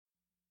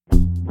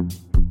Welcome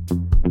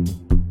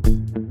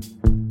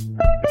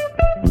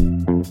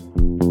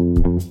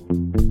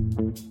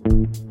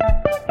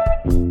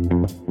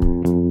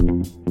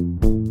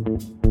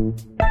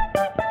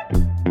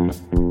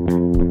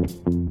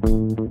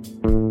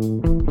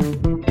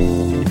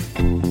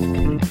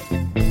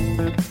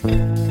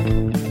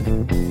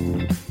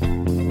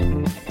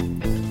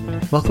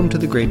to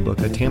The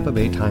Gradebook, a Tampa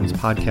Bay Times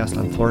podcast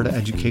on Florida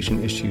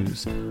education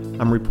issues.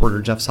 I'm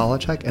reporter Jeff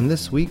Solochek, and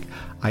this week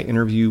I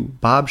interview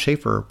Bob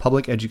Schaefer,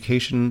 Public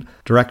Education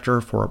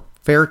Director for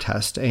FAIR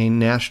Test, a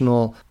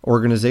national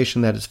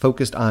organization that is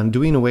focused on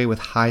doing away with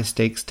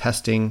high-stakes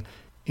testing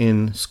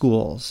in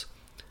schools.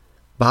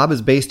 Bob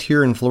is based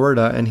here in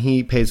Florida, and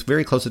he pays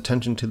very close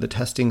attention to the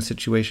testing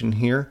situation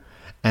here.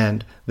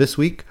 And this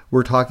week,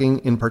 we're talking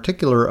in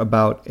particular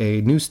about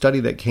a new study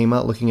that came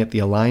out looking at the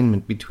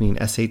alignment between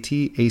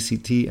SAT,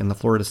 ACT, and the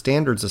Florida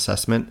Standards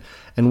Assessment,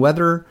 and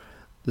whether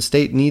the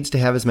state needs to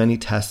have as many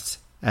tests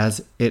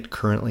as it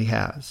currently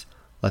has.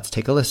 Let's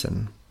take a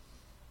listen.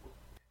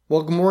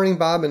 Well, good morning,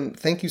 Bob, and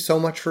thank you so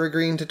much for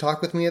agreeing to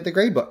talk with me at The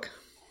Gradebook.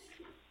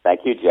 Thank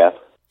you, Jeff.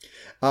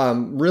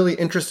 Really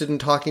interested in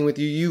talking with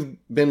you. You've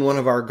been one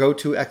of our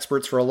go-to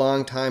experts for a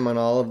long time on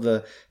all of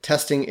the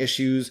testing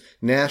issues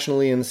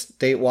nationally and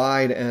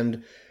statewide.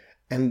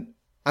 And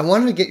I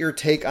wanted to get your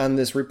take on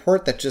this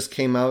report that just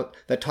came out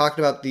that talked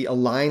about the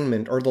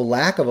alignment or the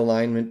lack of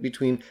alignment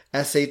between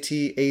SAT,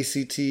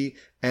 ACT,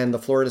 and the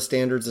Florida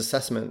Standards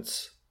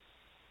Assessments.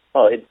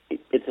 Well,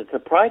 it's a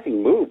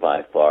surprising move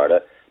by Florida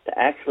to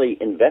actually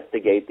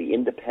investigate the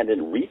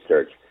independent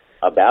research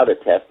about a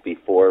test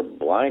before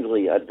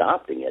blindly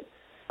adopting it.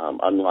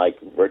 Unlike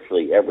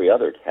virtually every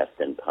other test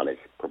and punish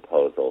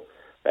proposal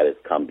that has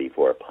come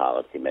before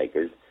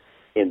policymakers.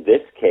 In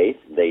this case,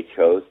 they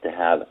chose to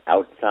have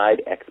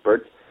outside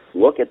experts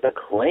look at the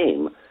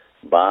claim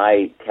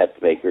by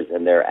test makers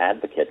and their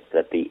advocates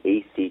that the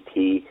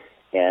ACT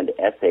and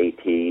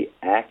SAT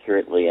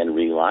accurately and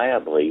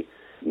reliably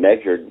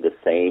measured the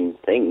same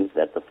things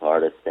that the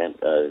Florida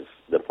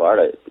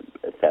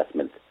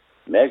assessments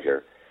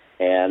measure.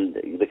 And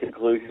the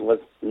conclusion was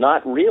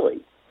not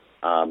really.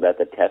 That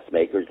the test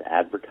makers'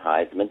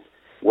 advertisements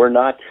were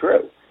not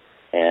true.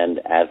 And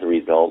as a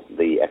result,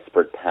 the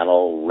expert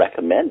panel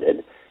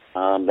recommended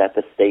that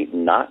the state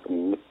not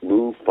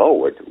move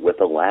forward with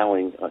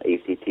allowing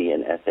ACT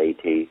and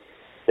SAT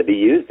to be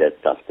used as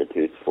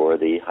substitutes for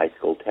the high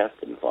school test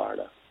in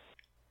Florida.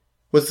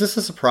 Was this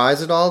a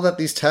surprise at all that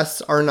these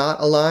tests are not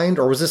aligned,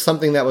 or was this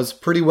something that was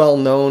pretty well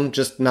known,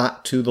 just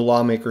not to the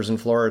lawmakers in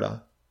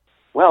Florida?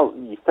 Well,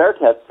 FAIR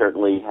Test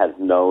certainly has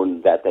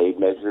known that they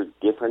measure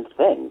different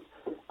things.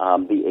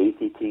 The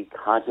ACT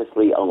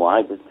consciously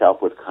aligns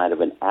itself with kind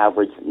of an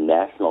average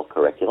national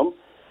curriculum,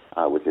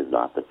 which is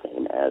not the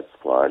same as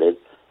Florida's.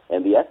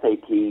 And the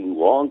SAT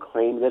long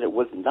claimed that it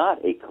was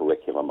not a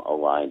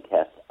curriculum-aligned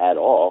test at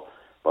all,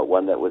 but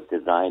one that was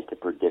designed to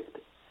predict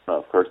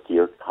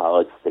first-year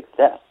college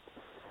success.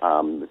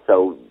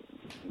 So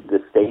the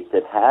states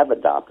that have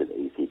adopted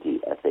ACT,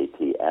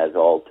 SAT as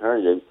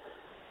alternatives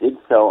did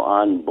so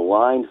on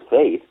blind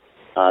faith,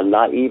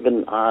 not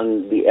even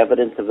on the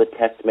evidence of the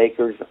test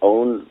maker's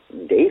own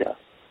data.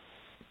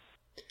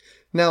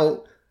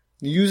 Now,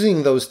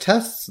 using those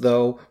tests,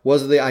 though,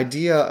 was the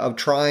idea of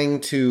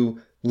trying to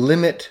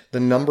limit the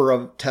number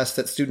of tests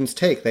that students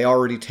take. They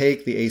already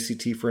take the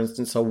ACT, for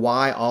instance, so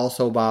why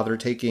also bother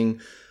taking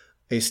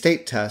a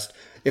state test?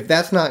 If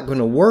that's not going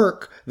to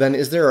work, then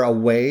is there a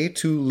way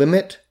to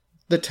limit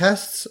the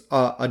tests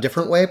a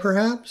different way,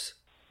 perhaps?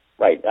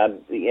 Right,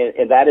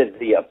 and that is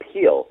the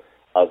appeal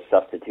of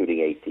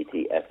substituting ACT,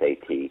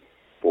 SAT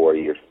for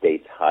your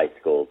state's high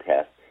school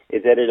test,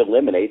 is that it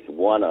eliminates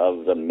one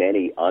of the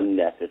many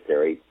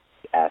unnecessary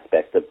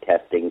aspects of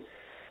testing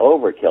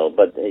overkill.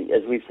 But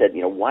as we've said,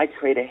 why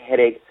trade a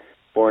headache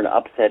for an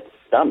upset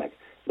stomach?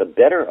 The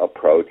better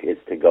approach is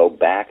to go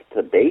back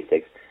to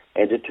basics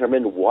and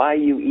determine why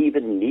you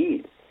even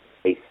need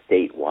a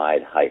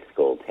statewide high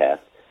school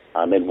test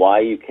and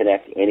why you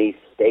connect any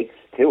stakes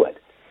to it.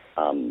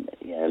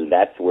 And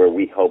that's where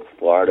we hope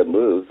Florida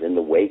moves in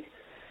the wake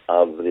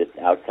of this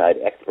outside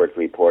experts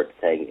report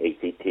saying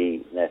ACT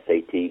and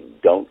SAT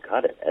don't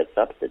cut it as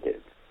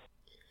substitutes.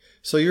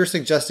 So you're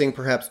suggesting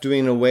perhaps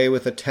doing away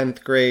with a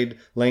 10th grade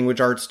language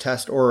arts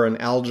test or an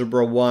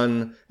Algebra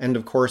 1 end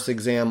of course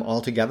exam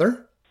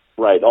altogether?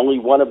 Right. Only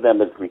one of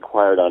them is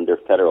required under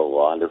federal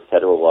law. Under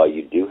federal law,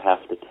 you do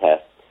have to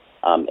test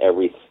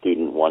every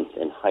student once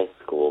in high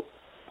school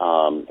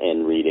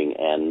in reading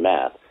and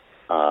math.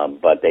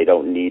 But they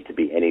don't need to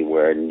be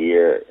anywhere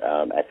near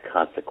as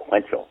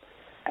consequential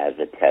as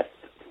a test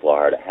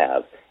Florida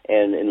has.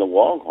 And in the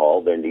long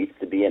haul, there needs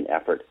to be an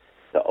effort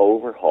to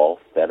overhaul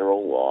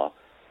federal law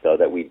so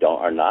that we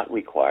are not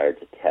required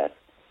to test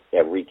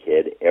every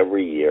kid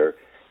every year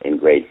in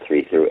grades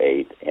 3 through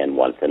 8 and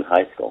once in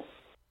high school.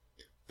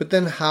 But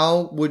then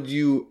how would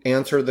you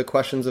answer the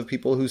questions of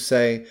people who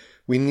say,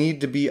 we need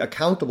to be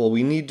accountable.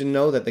 We need to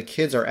know that the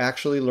kids are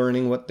actually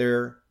learning what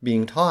they're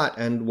being taught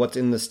and what's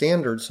in the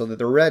standards so that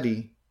they're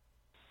ready?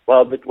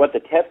 Well, but what the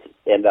test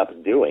end up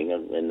doing,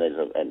 and there's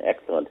an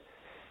excellent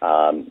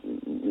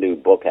new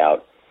book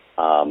out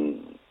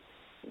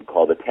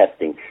called The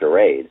Testing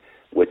Charade,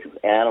 which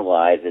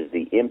analyzes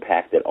the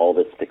impact that all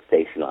this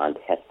fixation on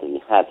testing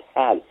has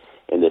had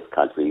in this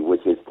country,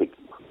 which is to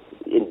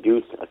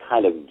induce a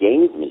kind of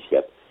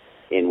gamesmanship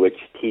in which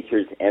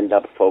teachers end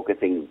up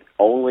focusing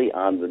only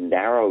on the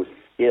narrow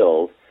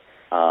skills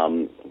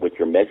which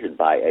are measured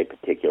by a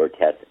particular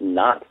test,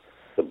 not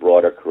the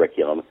broader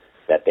curriculum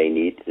that they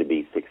need to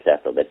be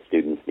successful, that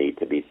students need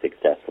to be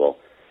successful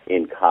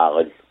in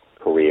college,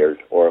 careers,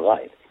 or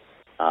life.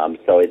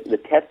 So the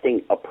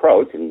testing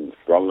approach, and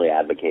strongly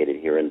advocated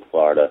here in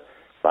Florida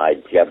by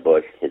Jeb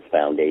Bush, his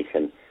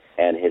foundation,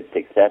 and his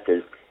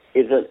successors,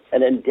 is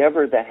an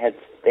endeavor that has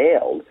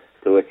failed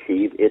to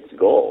achieve its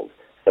goals.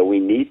 So we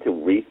need to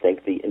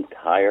rethink the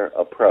entire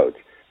approach,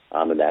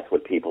 and that's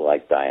what people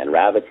like Diane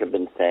Ravitch have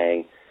been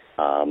saying,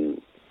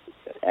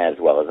 as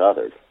well as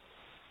others.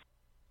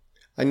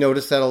 I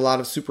noticed that a lot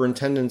of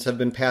superintendents have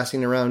been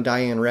passing around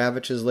Diane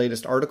Ravitch's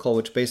latest article,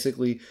 which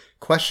basically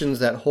questions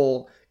that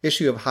whole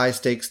issue of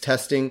high-stakes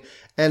testing.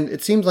 And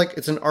it seems like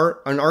it's an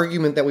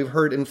argument that we've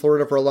heard in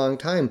Florida for a long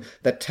time,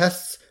 that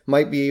tests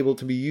might be able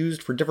to be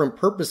used for different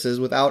purposes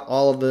without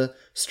all of the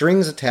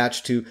strings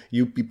attached to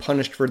you be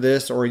punished for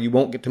this or you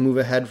won't get to move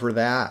ahead for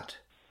that.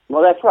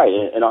 Well, that's right.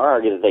 In our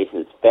organization,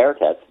 it's fair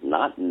tests,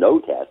 not no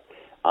tests.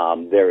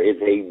 There is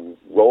a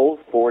role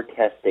for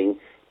testing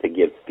to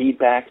give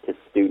feedback to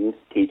students,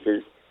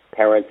 teachers,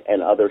 parents,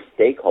 and other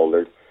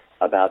stakeholders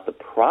about the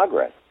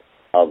progress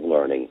of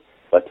learning,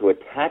 but to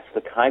attach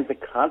the kinds of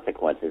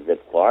consequences that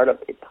Florida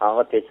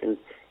politicians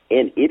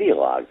and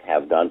ideologues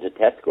have done to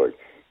test scores.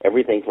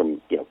 Everything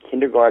from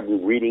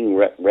kindergarten reading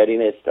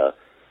readiness to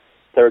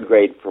third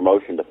grade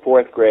promotion to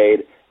fourth grade,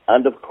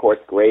 end-of-course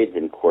grades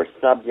in core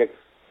subjects,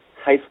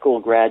 high school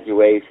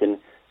graduation,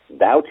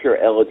 voucher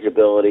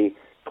eligibility,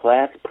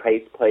 class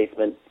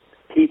placement,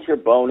 teacher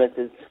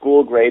bonuses,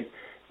 school grades.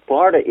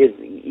 Florida is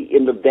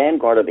in the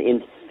vanguard of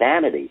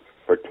insanity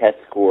for test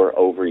score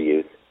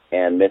overuse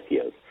and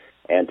misuse.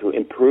 And to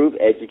improve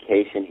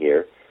education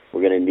here,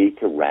 we're going to need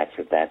to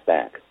ratchet that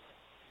back.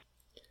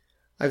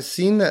 I've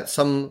seen that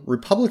some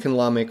Republican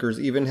lawmakers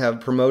even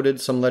have promoted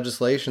some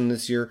legislation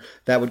this year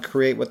that would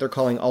create what they're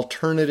calling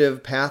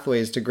alternative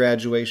pathways to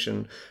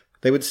graduation.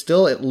 They would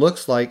still, it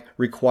looks like,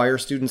 require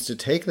students to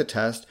take the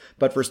test,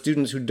 but for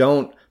students who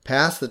don't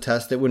pass the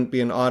test, it wouldn't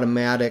be an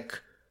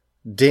automatic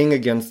ding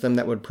against them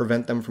that would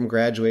prevent them from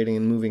graduating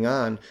and moving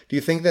on. Do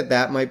you think that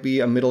that might be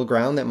a middle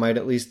ground that might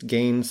at least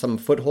gain some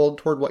foothold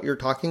toward what you're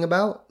talking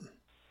about?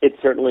 It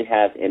certainly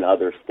has in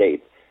other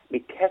states. I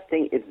mean,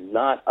 testing is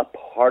not a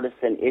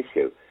partisan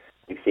issue.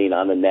 We've seen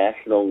on the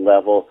national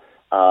level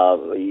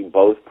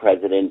both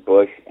President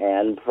Bush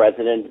and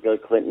President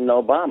Clinton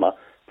Obama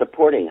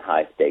supporting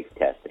high-stakes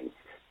testing.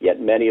 Yet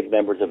many of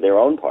members of their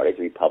own parties,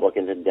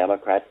 Republicans and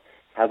Democrats,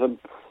 have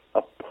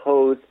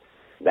opposed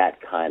that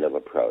kind of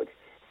approach.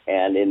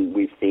 And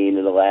we've seen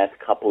in the last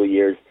couple of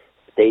years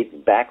states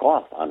back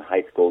off on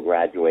high school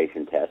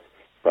graduation tests,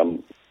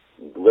 from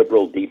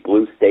liberal deep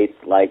blue states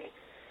like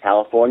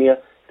California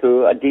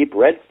to a deep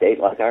red state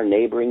like our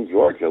neighboring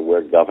Georgia,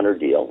 where Governor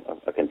Deal,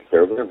 a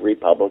conservative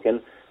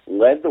Republican,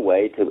 led the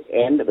way to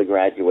end the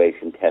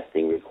graduation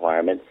testing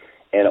requirement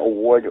and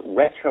award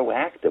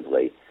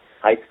retroactively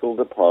high school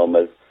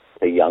diplomas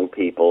to young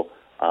people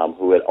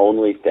who had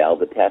only failed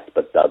the test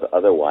but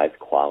otherwise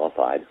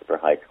qualified for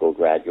high school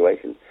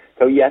graduation.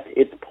 So yes,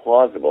 it's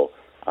plausible.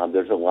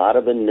 There's a lot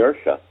of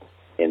inertia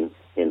in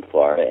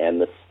Florida,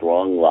 and the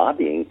strong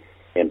lobbying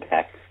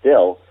impact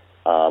still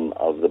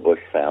of the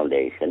Bush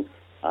Foundation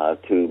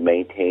to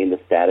maintain the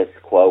status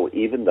quo,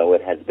 even though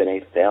it has been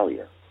a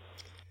failure.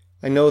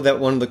 I know that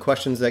one of the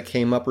questions that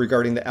came up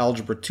regarding the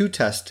Algebra 2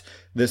 test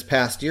this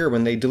past year,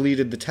 when they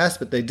deleted the test,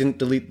 but they didn't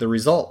delete the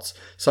results,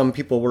 some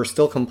people were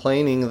still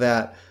complaining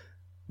that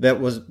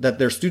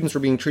their students were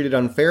being treated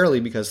unfairly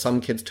because some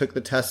kids took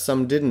the test,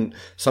 some didn't.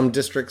 Some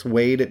districts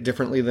weighed it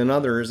differently than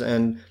others,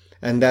 and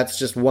that's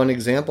just one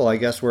example, I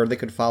guess, where they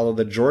could follow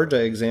the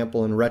Georgia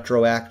example and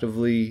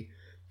retroactively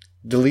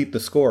delete the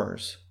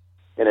scores.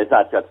 And it's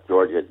not just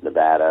Georgia,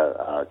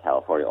 Nevada,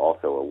 California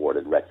also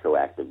awarded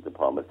retroactive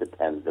diplomas to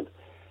tens of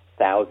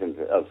thousands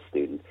of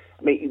students.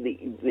 I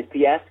mean, the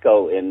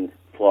fiasco in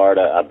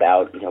Florida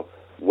about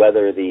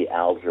whether the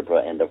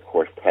algebra and, of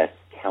course, test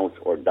counts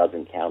or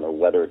doesn't count, or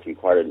whether it's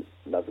required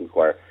or doesn't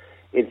require,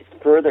 is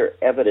further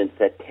evidence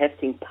that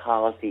testing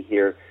policy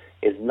here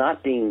is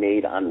not being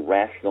made on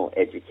rational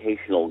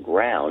educational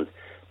grounds,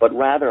 but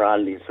rather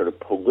on these sort of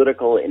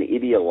political and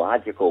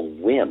ideological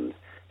whims.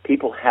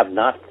 People have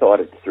not thought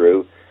it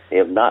through. They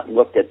have not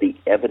looked at the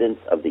evidence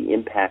of the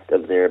impact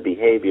of their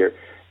behavior,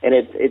 and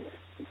it's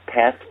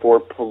passed for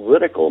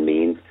political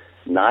means,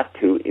 not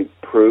to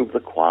improve the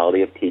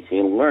quality of teaching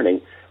and learning,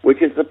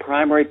 which is the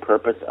primary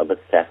purpose of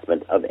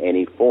assessment of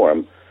any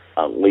form,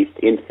 at least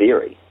in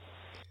theory.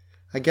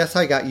 I guess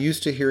I got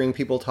used to hearing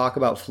people talk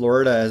about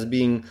Florida as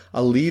being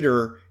a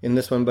leader in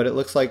this one, but it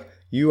looks like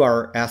you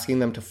are asking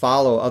them to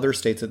follow other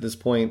states at this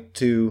point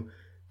to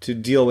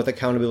deal with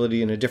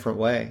accountability in a different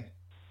way.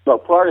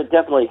 Well, Florida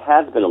definitely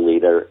has been a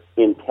leader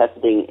in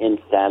testing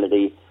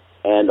insanity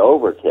and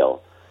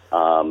overkill.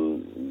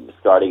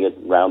 Starting at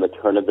around the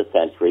turn of the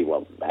century,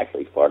 well,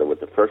 actually Florida was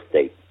the first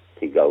state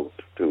to go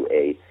through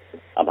a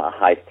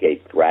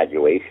high-stakes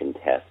graduation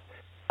test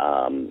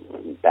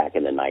back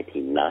in the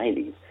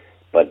 1990s.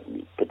 But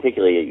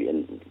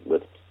particularly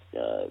with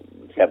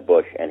Jeb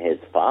Bush and his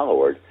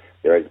followers,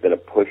 there has been a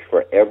push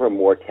for ever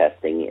more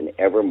testing and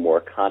ever more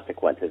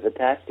consequences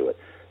attached to it.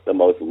 The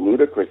most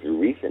ludicrous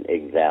recent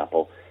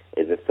example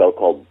is the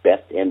so-called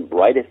Best and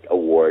Brightest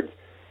Awards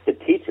to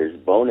teachers,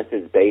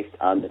 bonuses based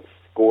on the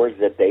scores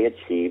that they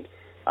achieved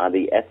on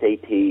the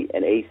SAT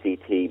and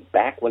ACT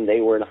back when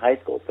they were in high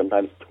school,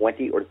 sometimes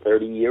 20 or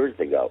 30 years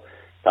ago.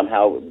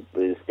 Somehow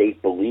the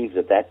state believes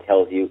that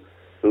tells you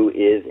who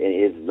is and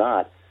is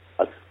not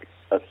a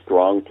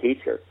strong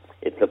teacher.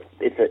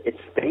 It's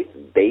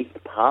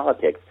faith-based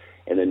politics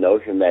and the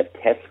notion that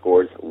test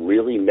scores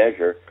really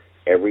measure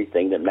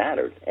everything that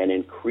matters. And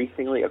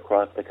increasingly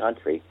across the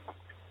country,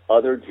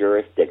 other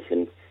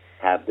jurisdictions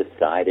have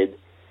decided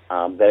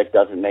that it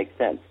doesn't make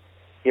sense.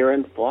 Here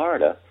in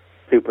Florida,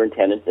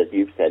 superintendents, as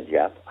you've said,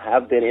 Jeff,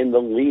 have been in the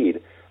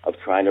lead of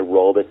trying to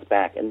roll this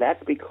back. And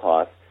that's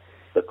because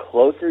the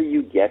closer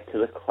you get to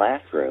the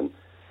classroom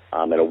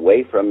and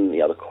away from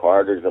the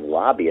corridors of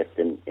lobbyists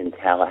in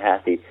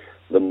Tallahassee,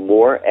 the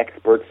more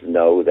experts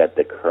know that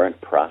the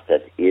current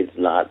process is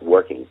not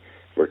working.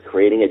 We're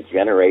creating a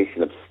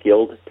generation of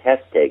skilled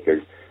test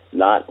takers,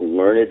 not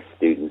learned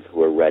students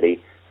who are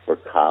ready for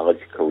college,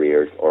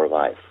 careers, or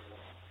life.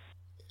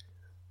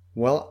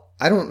 Well,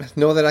 I don't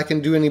know that I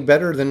can do any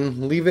better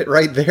than leave it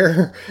right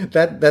there.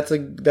 That's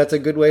a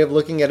good way of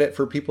looking at it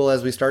for people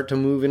as we start to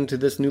move into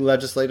this new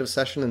legislative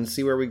session and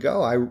see where we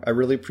go. I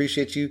really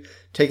appreciate you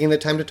taking the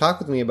time to talk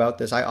with me about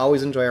this. I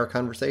always enjoy our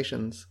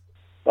conversations.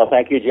 Well,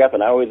 thank you, Jeff,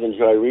 and I always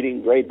enjoy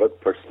reading great books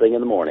first thing in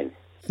the morning.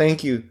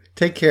 Thank you.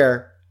 Take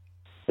care.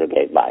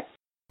 Okay, bye.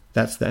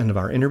 That's the end of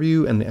our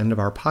interview and the end of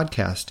our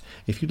podcast.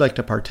 If you'd like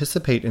to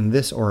participate in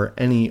this or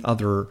any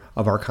other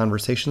of our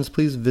conversations,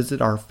 please visit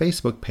our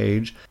Facebook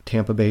page,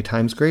 Tampa Bay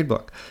Times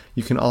Gradebook.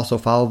 You can also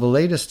follow the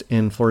latest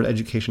in Florida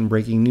education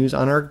breaking news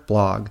on our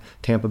blog,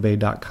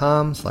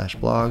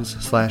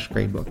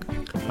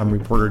 tampabay.com/blogs/gradebook. I'm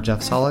reporter Jeff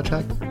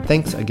Solochek.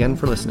 Thanks again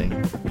for listening.